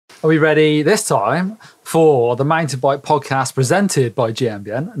Are we ready this time for the Mountain Bike Podcast presented by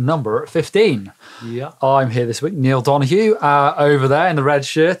GMBN, number 15? Yeah. I'm here this week, Neil Donoghue. Over there in the red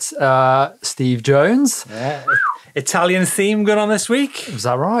shirt, Steve Jones. Yeah. Italian theme going on this week. Is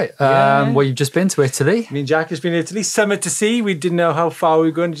that right? Yeah. Well, you've just been to Italy. Me and Jack has been to Italy. Summit to see. We didn't know how far we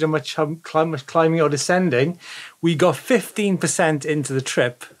were going, didn't know much climbing or descending. We got 15% into the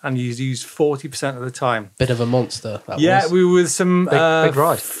trip and used 40% of the time. Bit of a monster, that was. Yeah, we were with some big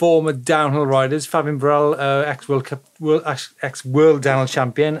ride. former downhill riders. Fabian Burrell, ex-World Cup, ex-World Downhill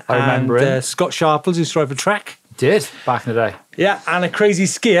Champion. I remember him. Scott Sharples, who's drove a Trek. Did, back in the day. Yeah, and a crazy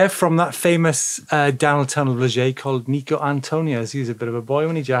skier from that famous downhill town of Leger called Nico Antonios. He was a bit of a boy,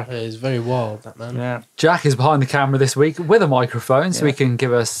 wasn't he, Jack? It was very wild, that man. Yeah. Jack is behind the camera this week with a microphone, so he can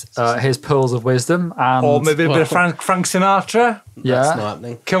give us his pearls of wisdom. And Or maybe a bit of Frank Sinatra. yeah, That's not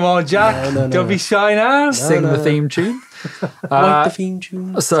happening. Come on, Jack. No. Don't be shy now. sing the theme tune. Like the theme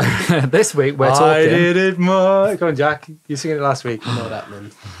tune. So this week we're I talking. did it more. Come on, Jack. You singing it last week. Not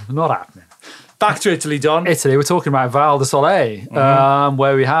happening. Not happening. Back to Italy, Don. Italy, we're talking about Val Di Sole,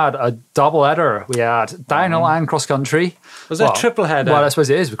 where we had a double header. We had downhill and cross country. Was it a triple header? Well, I suppose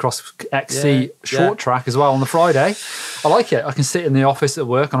it is. We cross XC short track as well on the Friday. I like it. I can sit in the office at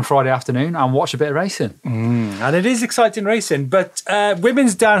work on a Friday afternoon and watch a bit of racing. And it is exciting racing. But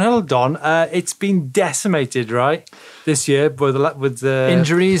women's downhill, Don, it's been decimated, right, this year with the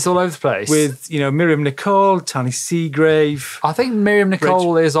Injuries all over the place. with Miriam Nicole, Tani Seagrave. I think Miriam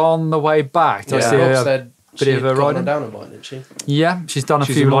Nicole is on the way back. Did I see Rob a said bit she of had a gone riding? down a bike, didn't she? Yeah, she's done a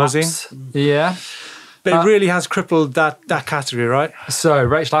She's few in laps. Aussie. Yeah. But it really has crippled that category, right? So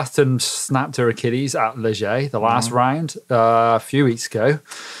Rachel Atherton snapped her Achilles at Leger, the last round, a few weeks ago.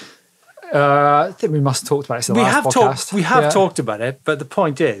 I think we must have talked about it in the last podcast. We have talked about it, but the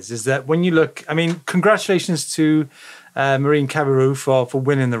point is that when you look, I mean, congratulations to Marine Cabarrou for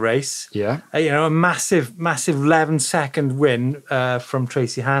winning the race. Yeah. A massive 11-second win from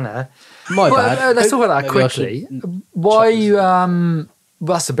Tracy Hanna. My bad. Well, let's talk about that Maybe I quickly. should Why?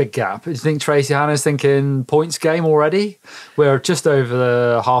 Well, that's a big gap. Do you think Tracy Hanna's thinking points game already? We're just over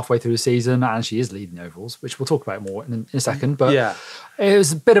the halfway through the season, and she is leading overalls, which we'll talk about more in a second. But Yeah. it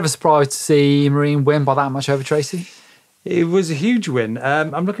was a bit of a surprise to see Marine win by that much over Tracy. It was a huge win.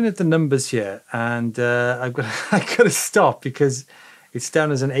 I'm looking at the numbers here, and I've got to stop because it's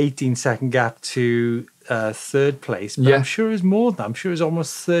down as an 18-second gap to third place. But Yeah. I'm sure it was more than that. I'm sure it was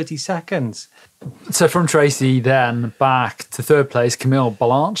almost 30 seconds. So from Tracy then back to third place, Camille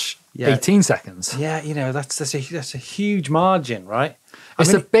Balanche, Yeah. 18 seconds. Yeah, that's a huge margin, right?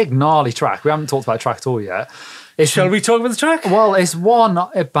 It's a big, gnarly track. We haven't talked about track at all yet. Shall we talk about the track? Well, it's one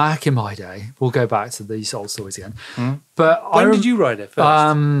back in my day. We'll go back to these old stories again. But When did you ride it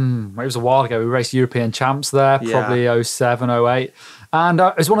first? It was a while ago. We raced European champs there, Yeah. probably 07, 08. And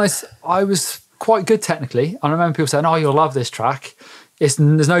it was one of those, I was quite good technically. I remember people saying, oh, you'll love this track. There's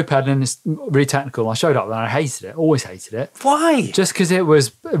no pedaling, it's really technical. I showed up and I hated it, always hated it. Why? Just because it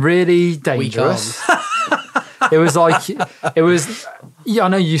was really dangerous. It was like, I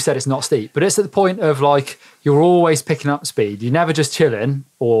know you said it's not steep, but it's at the point of like, you're always picking up speed. You're never just chilling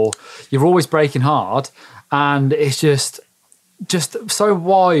or you're always braking hard. And it's just so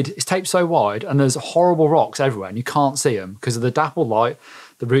wide. It's taped so wide and there's horrible rocks everywhere and you can't see them because of the dappled light,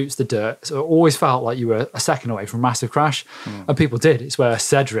 the roots, the dirt. So it always felt like you were a second away from a massive crash. And people did. It's where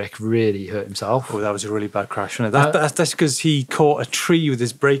Cedric really hurt himself. Oh, that was a really bad crash, wasn't it? That's because he caught a tree with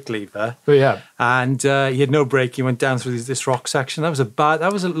his brake lever. But yeah. And he had no brake. He went down through this rock section. That was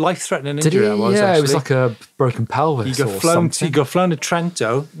a life-threatening injury. Did he? That was, yeah, actually. it was like a broken pelvis. He got or flown. something. He got flown to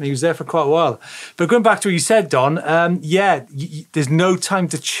Trento, and he was there for quite a while. But going back to what you said, Don, there's no time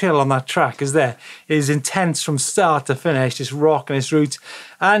to chill on that track, is there? It is intense from start to finish. This rock and its roots,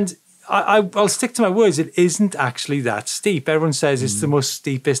 and I'll stick to my words. It isn't actually that steep. Everyone says it's the most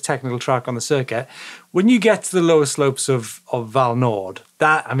steepest technical track on the circuit. When you get to the lower slopes of Val Nord,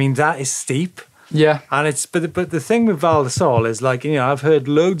 that is steep. Yeah. And but the thing with Val Di Sole is like, I've heard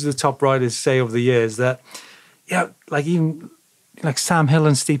loads of the top riders say over the years that, like even like Sam Hill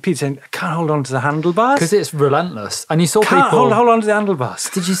and Steve Peter saying, I can't hold on to the handlebars. Because it's relentless. And you saw Can't people... hold on to the handlebars.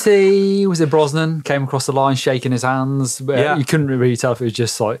 Did you see, was it Brosnan came across the line shaking his hands? Yeah. You couldn't really tell if it was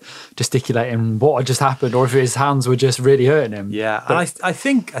just like gesticulating what had just happened or if his hands were just really hurting him. Yeah, But and I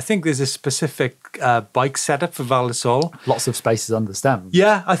think there's a specific bike setup for Val Di Sole. lots of spaces under the stem.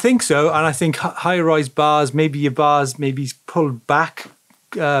 Yeah, I think so. And I think high-rise bars, maybe your bars maybe pulled back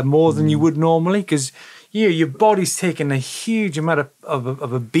more than you would normally because your body's taking a huge amount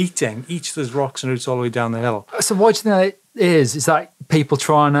of a beating, each of those rocks and roots all the way down the hill. So what do you think that is? Is that people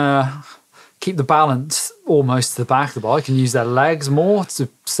trying to keep the balance almost to the back of the bike and use their legs more to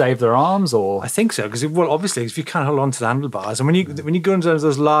save their arms, or? I think so, because obviously, if you can't hold on to the handlebars, and when you go into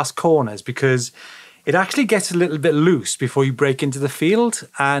those last corners, because it actually gets a little bit loose before you break into the field,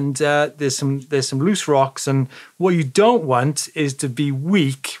 and there's some loose rocks, and what you don't want is to be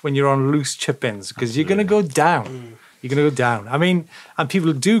weak when you're on loose chip-ins, because you're going to go down. You're going to go down. I mean, and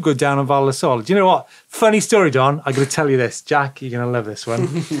people do go down on Val Di Sole. Do you know what? Funny story, Don. I'm going to tell you this. Jack, you're going to love this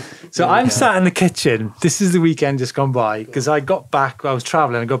one. So I'm sat in the kitchen. This is the weekend just gone by, because I got back. I was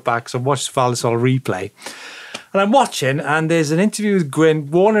traveling. I got back, so I watched Val Di Sole replay. And I'm watching, and there's an interview with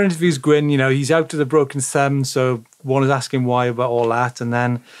Gwyn. Warner interviews Gwyn. You know, he's out with a broken thumb, so Warner's asking why about all that. And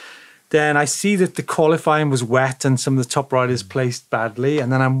then I see that the qualifying was wet, and some of the top riders placed badly.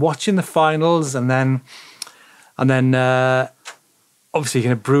 And then I'm watching the finals, and then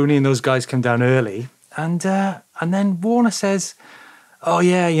obviously, Bruni and those guys come down early, and then Warner says, "Oh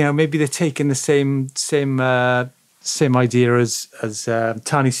yeah, maybe they're taking the same idea as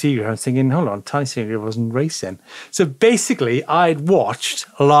Tani Seeger." I'm thinking, hold on, Tani Seeger wasn't racing. So basically, I'd watched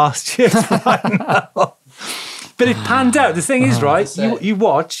last year's final, but it panned out. The thing is, right? If you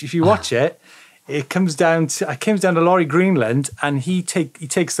watch it, it comes down to Laurie Greenland, and he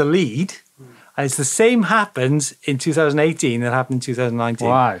takes the lead. And it's the same happens in 2018 that happened in 2019.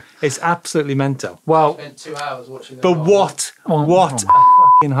 Wow. It's absolutely mental. Well, I spent 2 hours watching that. But what a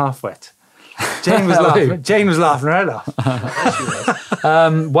fucking half-wit. Jane was laughing her head off.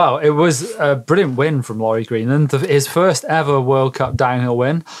 Well, it was a brilliant win from Laurie Greenland. His first ever World Cup downhill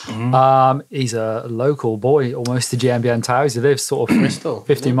win. He's a local boy, almost to GMBN Towers. He lives sort of Bristol,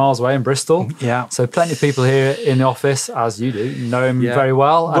 15 miles away in Bristol. Yeah. So plenty of people here in the office, as you do, know him very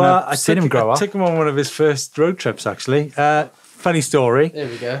well. And Well, I've seen him grow up. I took him on one of his first road trips, actually. Funny story. There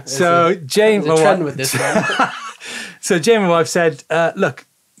we go. So Jane, There's a trend with this one. So Jane, my wife, said, look,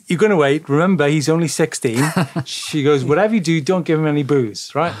 you're going to wait. Remember, he's only 16. She goes, whatever you do, don't give him any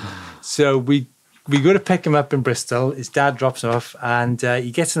booze, right? So we go to pick him up in Bristol. His dad drops him off, and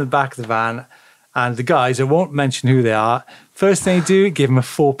he gets in the back of the van. And the guys, I won't mention who they are. First thing they do, give him a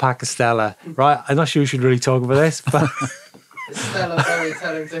 4-pack of Stella, right? I'm not sure we should really talk about this, but Is Stella very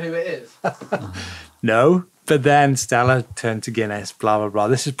telling to who it is? no. But then Stella turned to Guinness, blah, blah, blah.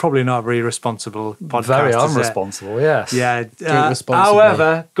 This is probably not a very responsible podcast. Very unresponsible, yes. Yeah. Drink responsibly.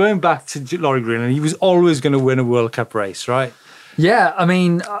 However, going back to Laurie Greenland, he was always going to win a World Cup race, right? Yeah, I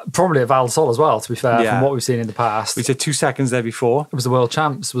mean, probably at Val Di Sole as well, to be fair, Yeah. from what we've seen in the past. We said 2 seconds there before. It was the World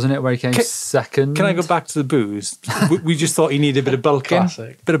Champs, wasn't it, where he came second? Can I go back to the booze? we just thought he needed a bit of bulking.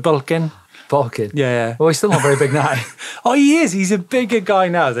 Classic. Bit of bulking. Balkin. Yeah. Well, he's still not very big now. Oh, he is. He's a bigger guy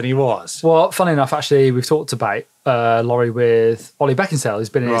now than he was. Well, funny enough, actually, we've talked about Laurie with Ollie Beckinsale, who's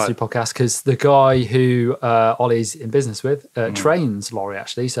been in Right. his podcast, because the guy who Ollie's in business with trains Laurie,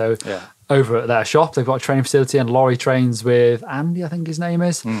 actually. So over at their shop, they've got a training facility, and Laurie trains with Andy, I think his name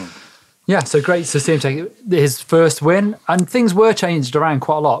is. Yeah, so great to see him take his first win. And things were changed around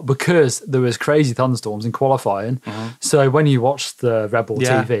quite a lot because there was crazy thunderstorms in qualifying. So when you watched the Red Bull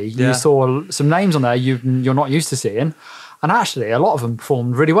TV, you saw some names on there you're not used to seeing. And actually, a lot of them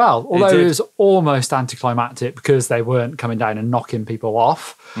performed really well, although it was almost anticlimactic because they weren't coming down and knocking people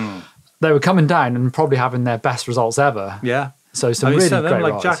off. They were coming down and probably having their best results ever. Yeah. So some really great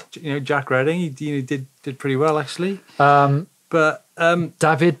like rides. Jack Redding, he did pretty well, actually. But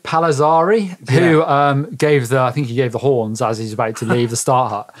David Palazzari, who gave the horns as he's about to leave the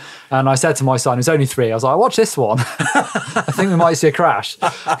start hut. And I said to my son, who's only 3, I was like, watch this one. I think we might see a crash.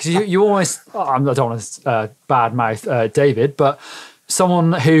 Because you almost, I don't want to badmouth David, but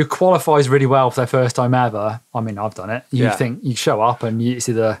someone who qualifies really well for their first time ever, I mean, I've done it. You think you show up and it's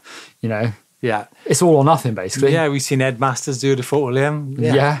either, yeah, it's all or nothing, basically. Yeah, we've seen Ed Masters do it at Fort William.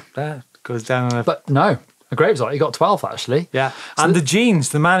 That goes down on a... But no, a great result. He got 12th, actually. Yeah. And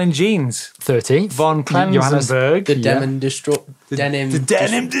the man in jeans. 13th. Von Klensberg. The Denim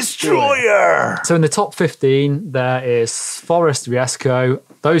Destroyer. So in the top 15, there is Forrest Riesco,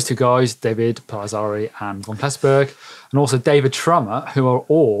 those 2 guys, David Palazzari and Von Klensberg, and also David Trummer, who are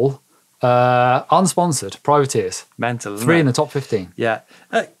all unsponsored privateers. Mental. 3 in the top 15. Yeah.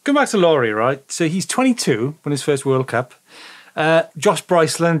 Going back to Laurie, right? So he's 22, won his first World Cup. Josh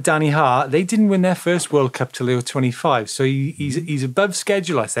Bryceland, Danny Hart, they didn't win their first World Cup till they were 25. So he's above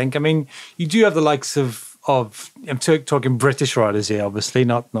schedule, I think. I mean, you do have the likes of I'm talking British riders here, obviously,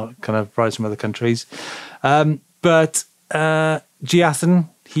 not kind of riders from other countries. But Giathan,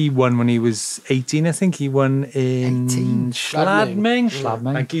 he won when he was 18, I think. He won in 18.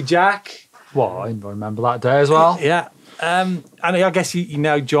 Schladming. Thank you, Jack. Well, I remember that day as well. Yeah. And I guess he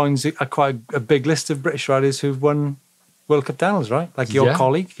now joins quite a big list of British riders who've won World Cup Daniels, right? Like your Yeah.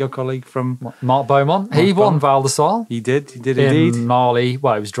 colleague from Mark Beaumont. He won Val Di Sole. he did In indeed. gnarly.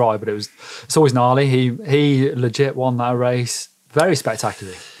 Well, it was dry, but it's always gnarly. He legit won that race very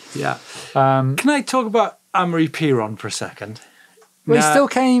spectacularly. Yeah. Can I talk about Amory Piron for a second? Well, he Now- still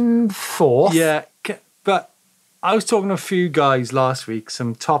came fourth. Yeah, but I was talking to a few guys last week,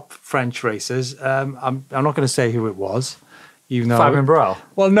 some top French racers. I'm not going to say who it was, even though Fabien Barel.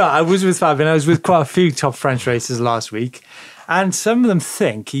 Well, no, I was with Fabien. I was with quite a few top French racers last week, and some of them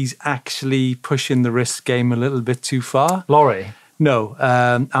think he's actually pushing the risk game a little bit too far. Laurie. No,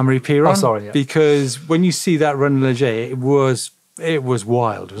 Amory Piron. Oh, sorry, yeah. Because when you see that run Leger, it was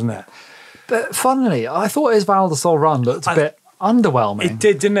wild, wasn't it? But funnily, I thought his Val Di Sole run looked a bit underwhelming. It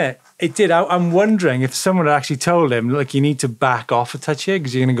did, didn't it? It did. I'm wondering if someone had actually told him, look, you need to back off a touch here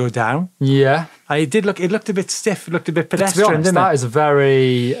because you're going to go down. Yeah. And it looked a bit stiff. It looked a bit To be pedestrian, honest, didn't that it? is a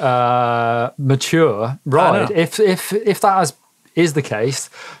very mature ride. know. If that is the case,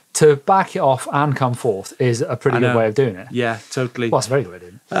 to back it off and come fourth is a pretty I good know. way of doing it. Yeah, totally. Well, it's a very good way of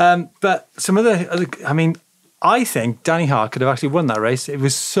doing it. But some other, I mean, I think Danny Hart could have actually won that race. It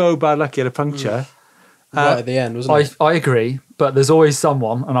was so bad luck he had a puncture. Right at the end, wasn't it? I agree, but there's always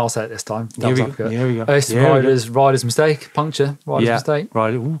someone, and I'll say it this time. Here we advocate. go. Here we go. It's Here we go. rider's mistake, puncture, rider's mistake.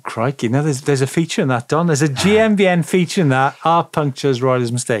 Right. Ooh, crikey. Now there's a feature in that, Don. There's a GMBN feature in that. Are punctures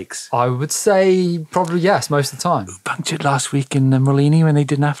riders' mistakes? I would say probably yes, most of the time. Punctured last week in Molini when they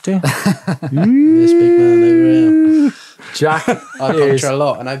didn't have to. This big man over here. Jack I is puncture a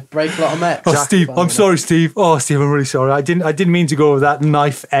lot and I break a lot of mechs. Oh, Steve, I'm sorry, Steve. Oh, Steve, I'm really sorry. I didn't mean to go over that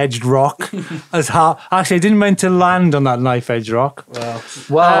knife-edged rock as hard. Actually, I didn't mean to land on that knife-edged rock.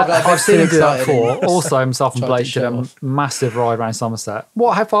 Well, I got a bit I've seen him do that excited before. and Also, himself and tried to Blake did show a off. massive ride around Somerset.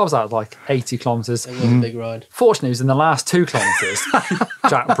 How far was that? Like 80 kilometres. it was a big ride. Fortunately, it was in the last 2 kilometres.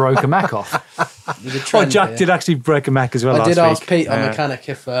 Jack broke a mech off. There's a Oh, trend Jack here. did actually break a mech as well I last did week. ask Pete, our mechanic,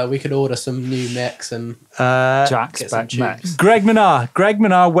 if we could order some new mechs and Jack's get some back tubes. mechs. Greg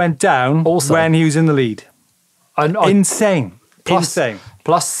Minnaar went down Also- when he was in the lead. And Insane. Plus- Insane.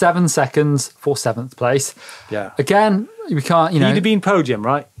 plus 7 seconds for 7th place. Yeah. Again, we can't, He'd have been podium,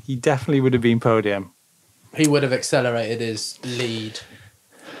 right? He definitely would have been podium. he would have accelerated his lead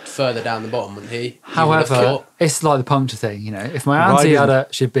further down the bottom, wouldn't he? You would have However, thought. it's like the puncture thing, If my auntie Right, had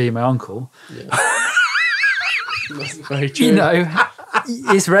it, she'd be my uncle. That's very true.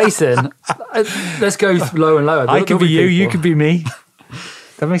 It's racing. Let's go low and lower. I could There'll be you, you people. could be me.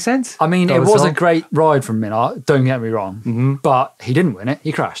 That makes sense? I mean, Got it us was a on. great ride from Minnaar, don't get me wrong. But he didn't win it,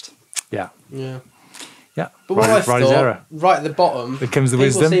 he crashed. Yeah. Yeah. Yeah. But what I Right is thought, error. right at the bottom, Here comes the people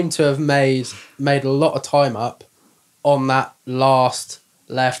wisdom. seem to have made a lot of time up on that last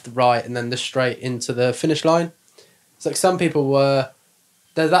left, right, and then the straight into the finish line. It's like some people were,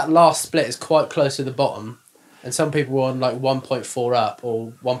 that last split is quite close to the bottom, and some people were on like 1.4 up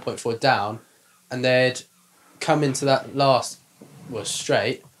or 1.4 down, and they'd come into that last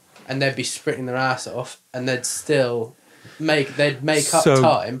straight, and they'd be sprinting their ass off, and they'd still make up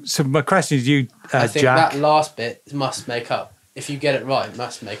time. So my question is you, I think Jack. that last bit must make up. If you get it right, it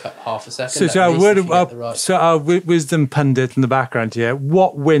must make up half a second. So, at so, our, least word, if you get the right. so our wisdom pundit in the background here,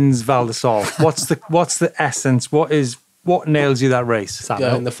 what wins Val Di Sole? What's the essence? What nails you that race? Sam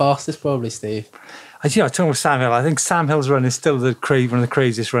Going Hill? the fastest, probably, Steve. I'm talking with Sam Hill. I think Sam Hill's run is still one of the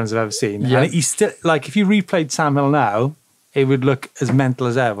craziest runs I've ever seen. Yeah. And he's still, like, if you replayed Sam Hill now, it would look as mental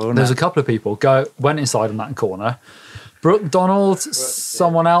as ever, wouldn't There's it? a couple of people went inside on that corner. Brooke Donald,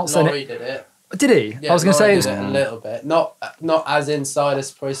 someone else. Laurie did it. Did he? Yeah, I was going to Laurie say, did it a little bit. Not as inside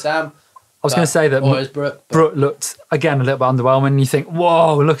as probably Sam. I was going to say that or as Brooke. but Brooke looked, again, a little bit underwhelming. You think,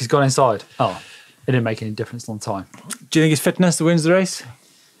 whoa, look, he's gone inside. Oh, it didn't make any difference on time. Do you think it's fitness that wins the race?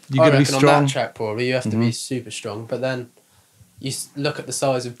 You're I going to be reckon on strong. that track, probably, you have to be super strong. But then you look at the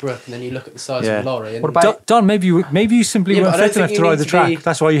size of Brooke, and then you look at the size Yeah. of Laurie. And What about- Don, maybe you simply Yeah, but weren't I don't fit think enough you to ride need the to track. be-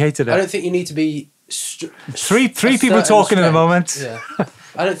 That's why you hated I it. don't think you need to be... Three a people certain talking at the strength. moment. Yeah.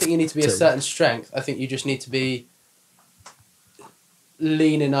 I don't think you need to be a certain strength. I think you just need to be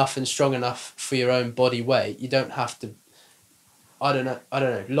lean enough and strong enough for your own body weight. You don't have to... I don't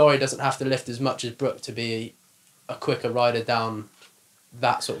know. Laurie doesn't have to lift as much as Brooke to be a quicker rider down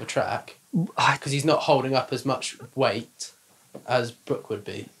that sort of a track because he's not holding up as much weight as Brooke would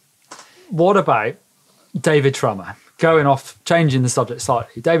be. What about David Trummer? Going off, changing the subject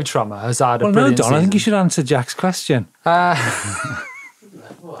slightly. David Trummer has had a Well, no, brilliant Don, season. I think you should answer Jack's question. What?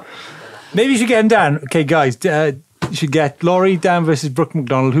 Maybe you should get him down. Okay, guys, you should get Laurie down versus Brooke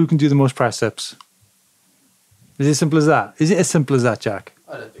McDonald. Who can do the most press-ups? Is it as simple as that? Is it as simple as that, Jack?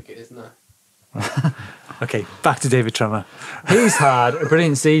 I don't think it is, no. Okay, back to David Trummer. He's had a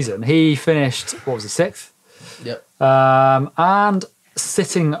brilliant season. He finished, what was it, 6th? Yep. And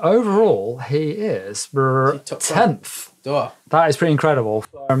sitting overall, he is top 10th. Oh. That is pretty incredible.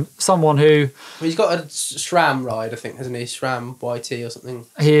 Someone who... Well, he's got a SRAM ride, I think, hasn't he? SRAM YT or something.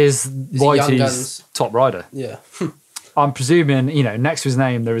 He is Young YT's Guns? top rider. Yeah. I'm presuming, next to his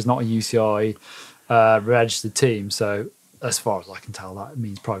name, there is not a UCI registered team. So as far as I can tell, that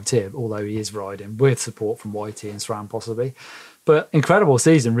means privateer, although he is riding with support from YT and SRAM possibly. But incredible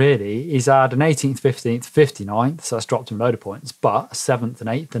season, really. He's had an 18th, 15th, 59th, so that's dropped him a load of points, but a 7th, an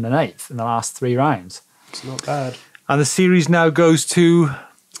 8th and an 8th in the last 3 rounds. It's not bad. And the series now goes to...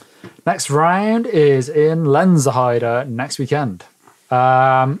 Next round is in Lenzerheide next weekend,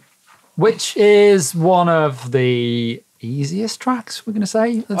 which is one of the easiest tracks, we're going to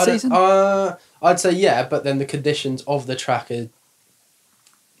say, of the season. I'd say yeah, but then the conditions of the track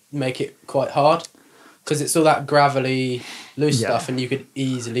make it quite hard because it's all that gravelly, loose stuff, and you could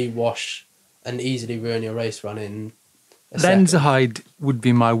easily wash and easily ruin your race run in a second. Lenzerheide would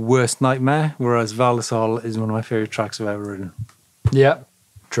be my worst nightmare, whereas Val Di Sole is one of my favourite tracks I've ever ridden. Yeah,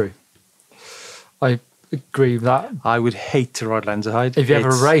 true. I agree with that. I would hate to ride Lenzerheide. Have you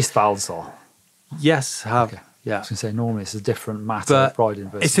ever raced Val Di Sole? Yes, I have. Okay. Yeah. I was going to say, normally it's a different matter of riding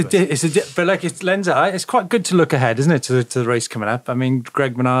versus but like it's Lenzerheide, it's quite good to look ahead, isn't it, to the race coming up? I mean,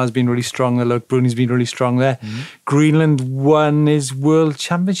 Greg Minnaar's been really strong there. Look, Bruni's been really strong there. Mm-hmm. Greenland won his world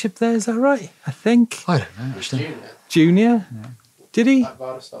championship there, is that right? I think. I don't know, actually. Junior? Yeah. Did he? At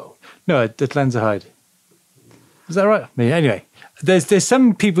Val Di Sole. No, at Lenzerheide. Is that right? Anyway, there's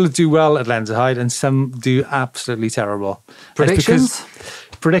some people that do well at Lenzerheide and some do absolutely terrible. Predictions.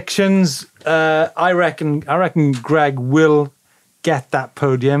 I reckon Greg will get that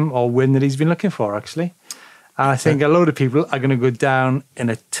podium or win that he's been looking for, actually. And I think a load of people are going to go down in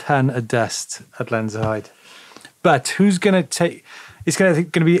a ton of dust at Lenzerheide. But who's going to take? It's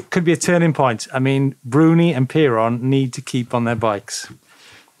could be a turning point. I mean, Bruni and Piron need to keep on their bikes.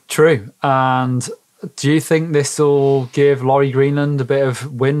 True. And do you think this will give Laurie Greenland a bit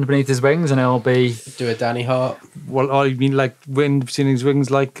of wind beneath his wings and he'll be... Do a Danny Hart? Well, I mean like wind between his wings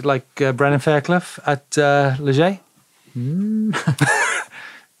like Brennan Fairclough at Leger?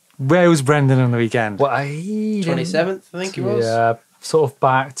 Where was Brendan on the weekend? Well, 27th, I think he was. Yeah, sort of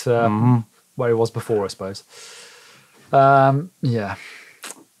back to where he was before, I suppose. Yeah.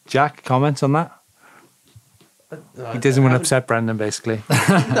 Jack, comments on that? He doesn't want to upset Brendan, basically.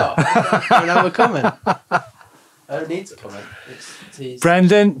 No, I don't have a comment. I don't need to comment.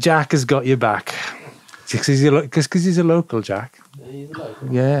 Brendan, Jack has got your back. Because he's a local, Jack. He's a local.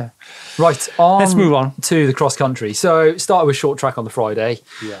 Yeah. Right, let's move on to the cross country. So, started with short track on the Friday,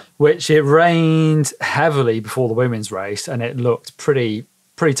 which it rained heavily before the women's race, and it looked pretty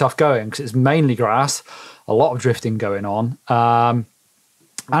tough going because it's mainly grass, a lot of drifting going on.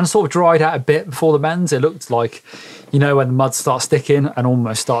 And sort of dried out a bit before the men's. It looked like, when the mud starts sticking and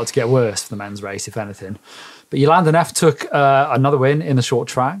almost started to get worse for the men's race, if anything. But Yolanda Neff took another win in the short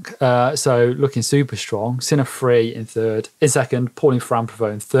track. So looking super strong. Sinner Free in second. Pauline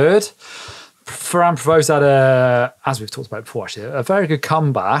Ferrand-Prévot in third. Ferrand-Prévot's had as we've talked about before, actually, a very good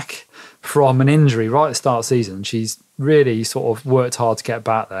comeback from an injury right at the start of the season. She's really sort of worked hard to get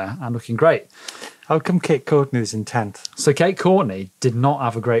back there and looking great. How come Kate Courtney is in 10th? So Kate Courtney did not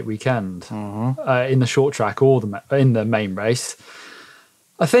have a great weekend in the short track or in the main race.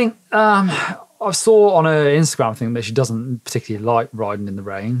 I think I saw on her Instagram thing that she doesn't particularly like riding in the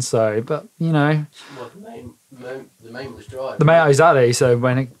rain. So, but Well, the main was dry. Exactly. So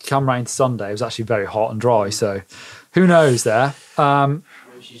when it came rain to Sunday, it was actually very hot and dry. So who knows there?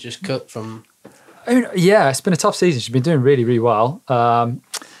 She's just cut from. Yeah, it's been a tough season. She's been doing really, really well.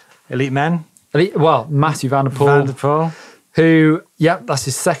 Elite men. Matthew Van der Poel, who, that's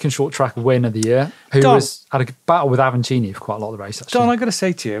his second short track win of the year, who had a battle with Avancini for quite a lot of the race, actually. Don, I got to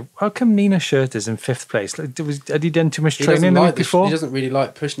say to you, how come Nina Schurter's in 5th place? Had he done too much training the week before? He doesn't really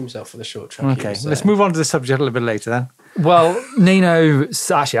like pushing himself for the short track. Okay, let's move on to the subject a little bit later then. Well, Nino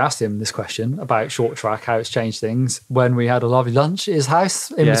actually asked him this question about short track, how it's changed things, when we had a lovely lunch at his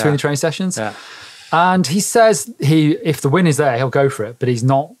house in between the training sessions. Yeah. And he says if the win is there, he'll go for it, but he's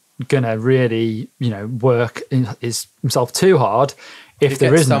not going to really, work himself too hard if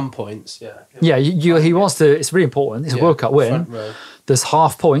there isn't some points. He wants to. It's really important. It's a World Cup win. There's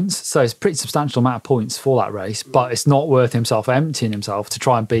half points, so it's a pretty substantial amount of points for that race. But it's not worth himself emptying himself to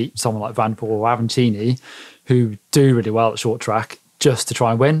try and beat someone like Van der Poel or Avancini, who do really well at short track, just to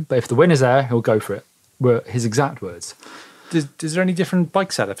try and win. But if the win is there, he'll go for it. Were his exact words. Is there any different bike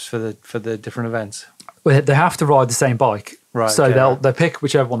setups for the different events? Well, they have to ride the same bike Right. So okay. they'll pick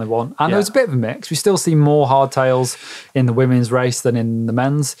whichever one they want. And Yeah. there's a bit of a mix. We still see more hardtails in the women's race than in the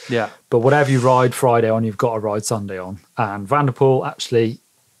men's. Yeah. But whatever you ride Friday on, you've got to ride Sunday on. And Vanderpool actually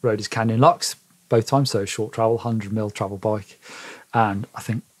rode his Canyon Lux both times, so short travel, 100 mil travel bike. And I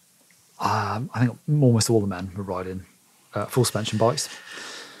think almost all the men were riding full suspension bikes.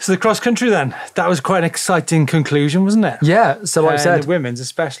 So the cross country then, that was quite an exciting conclusion, wasn't it? Yeah. So like I said, the women's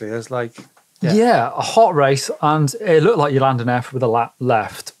especially, there's like... Yeah, a hot race, and it looked like Yolanda Neff with a lap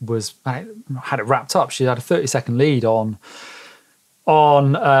left had it wrapped up. She had a 30-second lead on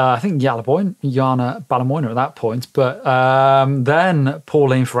I think Jana Balamoina at that point, but then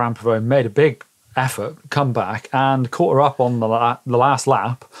Pauline Ferrand-Prévot made a big effort, come back, and caught her up on the last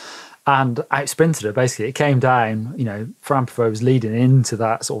lap, and out sprinted her. Basically, it came down. Ferrand-Prévot was leading into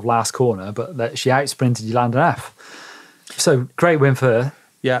that sort of last corner, but she out sprinted Yolanda Neff. So great win for her.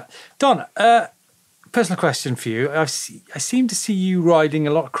 Yeah. Don, personal question for you. I seem to see you riding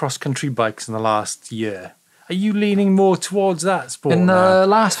a lot of cross-country bikes in the last year. Are you leaning more towards that sport In now? the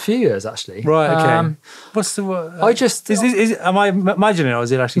last few years, actually. Right, okay. What's the... am I imagining it, or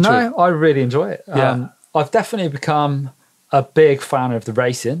is it actually true? No, I really enjoy it. Yeah. I've definitely become a big fan of the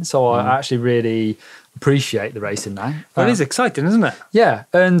racing, so I actually really appreciate the racing now. Well, it is exciting, isn't it? Yeah,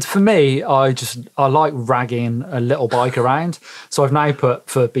 and for me, I like ragging a little bike around. So I've now put,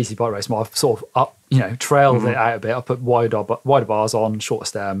 for BC Bike Race, I've sort of trailed it out a bit. I put wider bars on, shorter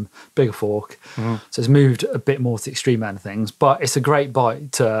stem, bigger fork. So it's moved a bit more to the extreme end of things. But it's a great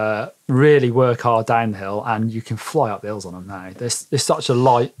bike to really work hard down the hill, and you can fly up the hills on them now. There's such a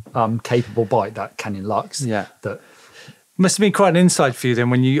light, capable bike, that Canyon Lux. Yeah. That Must have been quite an insight for you then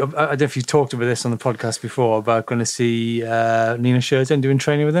when you... I don't know if you talked about this on the podcast before, about going to see Nina Shurden doing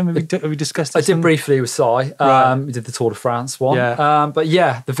training with him. Have we discussed this? I did briefly with Si. Right. We did the Tour de France one. Yeah. But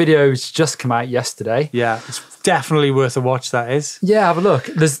yeah, the video's just come out yesterday. Yeah, it's definitely worth a watch, that is. Yeah, have a look.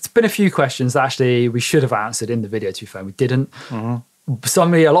 There's been a few questions that actually we should have answered in the video, to be fair. We didn't.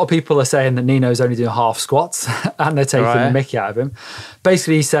 A lot of people are saying that Nino's only doing half squats and they're taking the mickey out of him.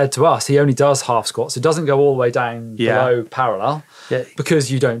 Basically, he said to us he only does half squats. It doesn't go all the way down below parallel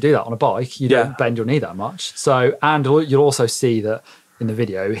because you don't do that on a bike. You don't bend your knee that much. So, and you'll also see that in the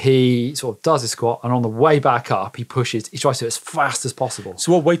video, he sort of does his squat, and on the way back up, he tries to do it as fast as possible.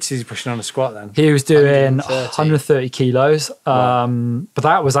 So what weights is he pushing on a squat then? He was doing 130 kilos, but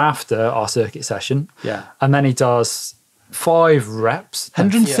that was after our circuit session. Yeah. And then he does 5 reps.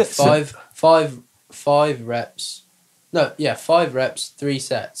 130. Five reps. No, yeah, 5 reps, 3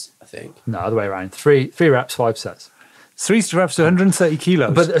 sets, I think. No, other way around. 3 reps, 5 sets. 3 reps to 130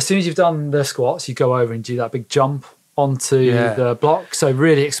 kilos. But as soon as you've done the squats, you go over and do that big jump onto the block. So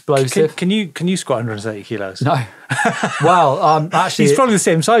really explosive. Can you squat 130 kilos? No. Well, actually... He's probably the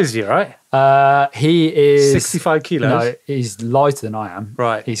same size as you, right? He is... 65 kilos? No, he's lighter than I am.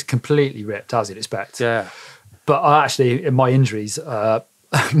 Right. He's completely ripped, as you'd expect. Yeah. But actually, my injuries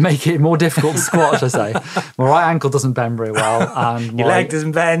make it more difficult to squat, should I say. My right ankle doesn't bend very well. And Your leg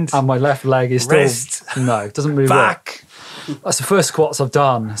doesn't bend. And my left leg is Wrist. still... No, it doesn't move Back. well. That's the first squats I've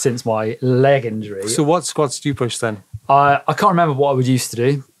done since my leg injury. So what squats do you push then? I can't remember what I would used to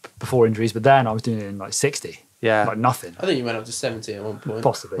do before injuries, but then I was doing like 60. Yeah. Like nothing. I think you went up to 70 at one point.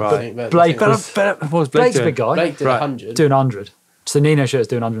 Possibly. Right. But Blake was... What was Blake Blake's a doing? big guy. Blake did 100. Doing 100. So Nino Shirt's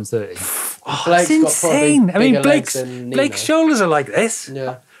doing 130. That's insane. I mean, Blake's shoulders are like this.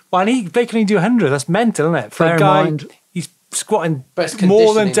 Yeah. Well, and Blake can only do 100. That's mental, isn't it? For Bear a in guy, mind- he's squatting But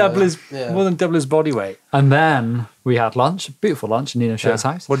more than it's double his body weight. And then we had lunch, a beautiful lunch in Nino Shirt's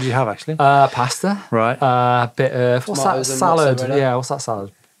house. What did you have actually? Pasta. Right. A bit of... What's that Tomatoes and salad? mozzarella. Yeah, what's that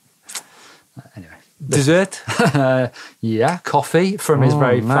salad? Anyway. Dessert? Yeah, coffee from his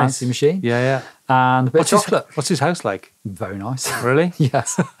very fancy machine. Yeah. And a bit of chocolate. What's his house like? Very nice. Really?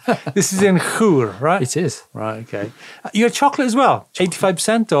 Yes. This is in Chur, right? It is. Right, okay. You had chocolate as well?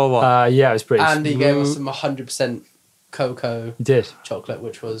 85% or what? Yeah, it was British. And he gave us some 100% cocoa He did. chocolate,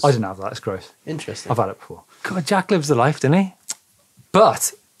 which was I didn't have that. It's gross. interesting. I've had it before. God, Jack lives the life, didn't he?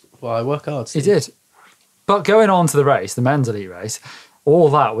 But Well, I work hard. he Steve. did. But going on to the race, the men's elite race, all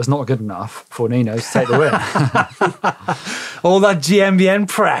that was not good enough for Nino to take the win. All that GMBN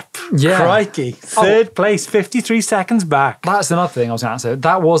prep. Yeah. Crikey. Third place, 53 seconds back. That's another thing I was going to answer.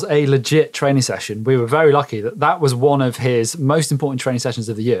 That was a legit training session. We were very lucky that was one of his most important training sessions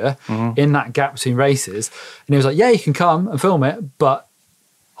of the year in that gap between races. And he was like, yeah, you can come and film it, but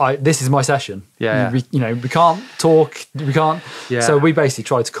this is my session. Yeah. We can't talk. We can't. Yeah. So we basically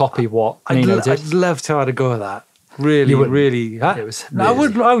tried to copy what Nino did. I'd love to have a go at that. Really, wouldn't. really. Huh? It was I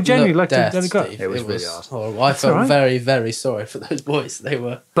would genuinely like to Death, let it go. Steve. It was really hard. Horrible. I felt very, very sorry for those boys. They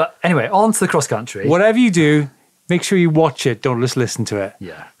were. But anyway, on to the cross country. Whatever you do, Make sure you watch it. Don't just listen to it.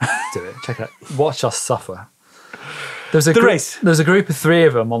 Yeah, do it. Check it out. Watch us suffer. Race. There's a group of 3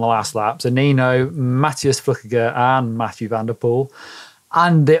 of them on the last lap. So Nino, Matthias Flukiger and Matthew van der Poel.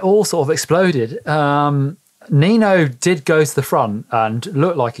 And it all sort of exploded. Nino did go to the front and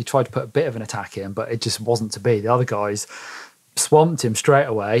looked like he tried to put a bit of an attack in, but it just wasn't to be. The other guys swamped him straight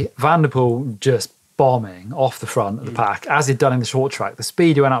away. Van der Poel just bombing off the front of the pack, as he'd done in the short track. The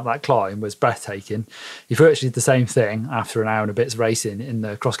speed he went up that climb was breathtaking. He virtually did the same thing after an hour and a bit's racing in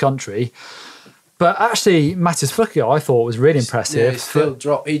the cross country. But actually, Matthias Flukiger, I thought, was really impressive. He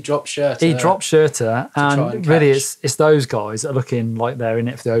dropped Schurter. He dropped Schurter, and really, it's those guys that are looking like they're in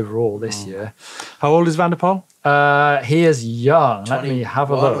it for the overall this year. How old is Van der Poel? He is young. Let me have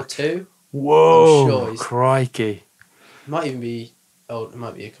a look. or 2. Whoa, I'm sure he's, crikey. might even be old. It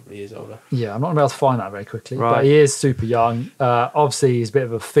might be a couple of years older. Yeah, I'm not going to be able to find that very quickly, Right. but he is super young. Obviously, he's a bit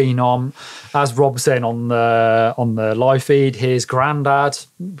of a phenom. As Rob was saying on the live feed, his granddad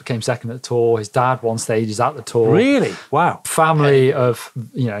became second at the Tour. His dad won stages at the Tour. Really? Wow. Family of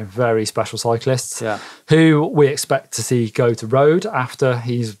very special cyclists, Yeah. who we expect to see go to road after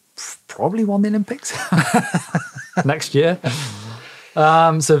he's probably won the Olympics next year.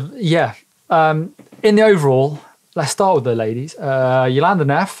 In the overall, let's start with the ladies. Jolanda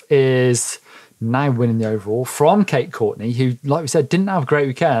Neff is now winning the overall from Kate Courtney, who, like we said, didn't have a great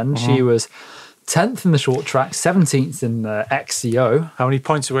weekend. She was 10th in the short track, 17th in the XCO. How many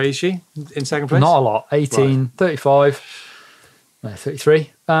points away is she in second place? Not a lot, 18, 35,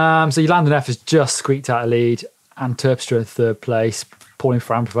 33. So Jolanda Neff has just squeaked out a lead, and Terpstra in 3rd place, Pauline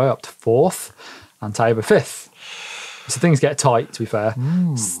Ferrand Prevot up to 4th, and Tauber 5th. So things get tight, to be fair.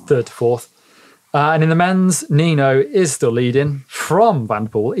 3rd to 4th. And in the men's, Nino is still leading from Van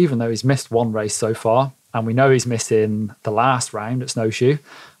der Poel, even though he's missed one race so far. And we know he's missing the last round at Snowshoe.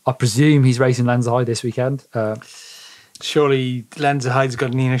 I presume he's racing Lenzerheide this weekend. Surely Lenzerheide's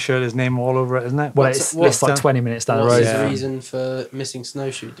got Nina Schurter's name all over it, isn't it? Well, it's like 20 minutes down the road. What's the reason for missing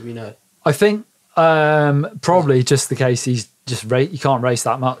Snowshoe? Do we know? I think probably just the case he's just you can't race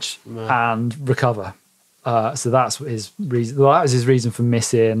that much and recover. So that's his reason. Well, that was his reason for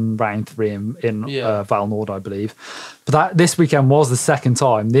missing round 3 in Val Nord, I believe. But this weekend was the second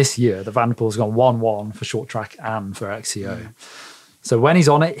time this year that Van der Poel's gone 1-1 for short track and for XCO. So when he's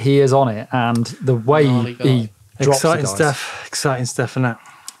on it, he is on it, and the way he drops exciting the guys. Exciting stuff, isn't it?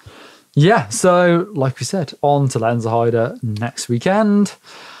 Yeah. So like we said, on to Lenzerheide next weekend.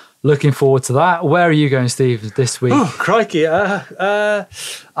 Looking forward to that. Where are you going, Steve, this week? Oh, crikey.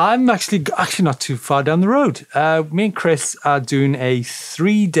 I'm actually not too far down the road. Me and Chris are doing a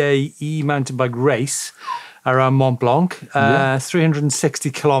 3-day e-mountain bike race around Mont Blanc, 360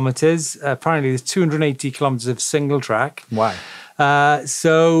 kilometres. Apparently, there's 280 kilometres of single track. Wow.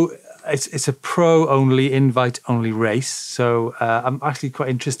 So it's a pro-only, invite-only race. So I'm actually quite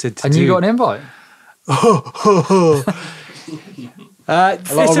interested to Mm. You got an invite?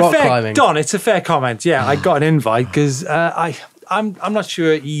 It's a fair comment. Yeah, I got an invite because I'm not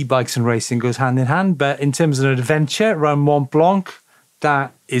sure e-bikes and racing goes hand in hand, but in terms of an adventure around Mont Blanc,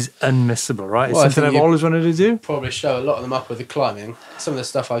 that is unmissable, right? It's something I've always wanted to do. Probably show a lot of them up with the climbing. Some of the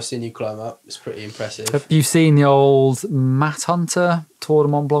stuff I've seen you climb up is pretty impressive. Have you seen the old Matt Hunter Tour de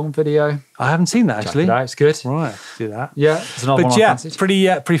Mont Blanc video? I haven't seen that actually. Check it out, it's good. Right, do that. Yeah, it's another one But I yeah, fancied.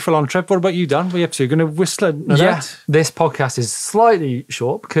 pretty full on trip. What about you, Dan? What are you up to? You're going to Whistler? This podcast is slightly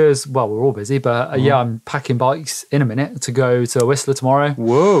short because, well, we're all busy, but I'm packing bikes in a minute to go to Whistler tomorrow.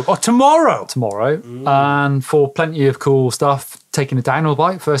 Whoa! Oh, tomorrow! And for plenty of cool stuff. Taking a downhill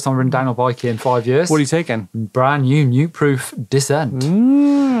bike, first time I've ridden downhill bike in 5 years. What are you taking? Brand new Newt-proof Descent.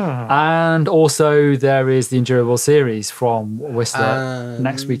 And also there is the Enduro World Series from Whistler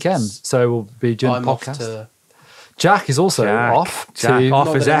next weekend. So we'll be doing a podcast. Jack is also off. Jack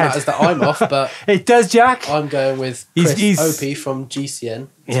off his head. That I'm off, but it does, Jack. I'm going with Chris Opie from GCN.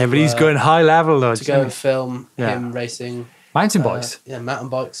 Yeah, but he's going high level though. To go and film him racing. Mountain bikes? Mountain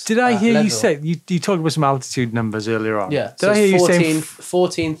bikes. Did I hear you say, you talked about some altitude numbers earlier on? Yeah. Did I hear you say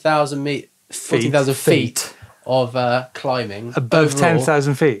 14,000 feet of climbing. Above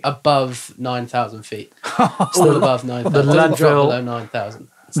 10,000 feet? Above 9,000 feet. All above 9,000. The Leadville, below 9,000.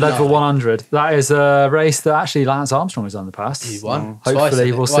 Leadville 100. That is a race that actually Lance Armstrong has done in the past. He won.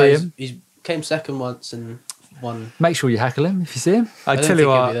 Hopefully we'll see him. He came second once and won. Make sure you heckle him if you see him. I tell you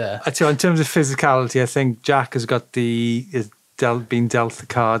what, in terms of physicality, I think Jack has got been dealt the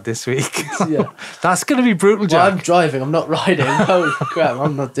card this week. Yeah. That's going to be brutal, Jack. Well, I'm driving, I'm not riding. Holy crap,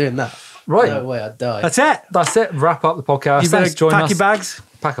 I'm not doing that. Right. No way, I'd die. That's it. Wrap up the podcast. You Thanks better for joining pack us. your bags.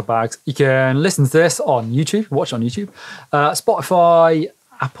 Pack up bags. You can listen to this on YouTube, watch it on YouTube, Spotify,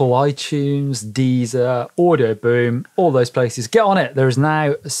 Apple iTunes, Deezer, Audio Boom, all those places. Get on it. There is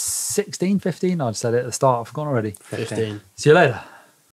now 16, 15. I'd said it at the start. I've forgotten already. 15. See you later.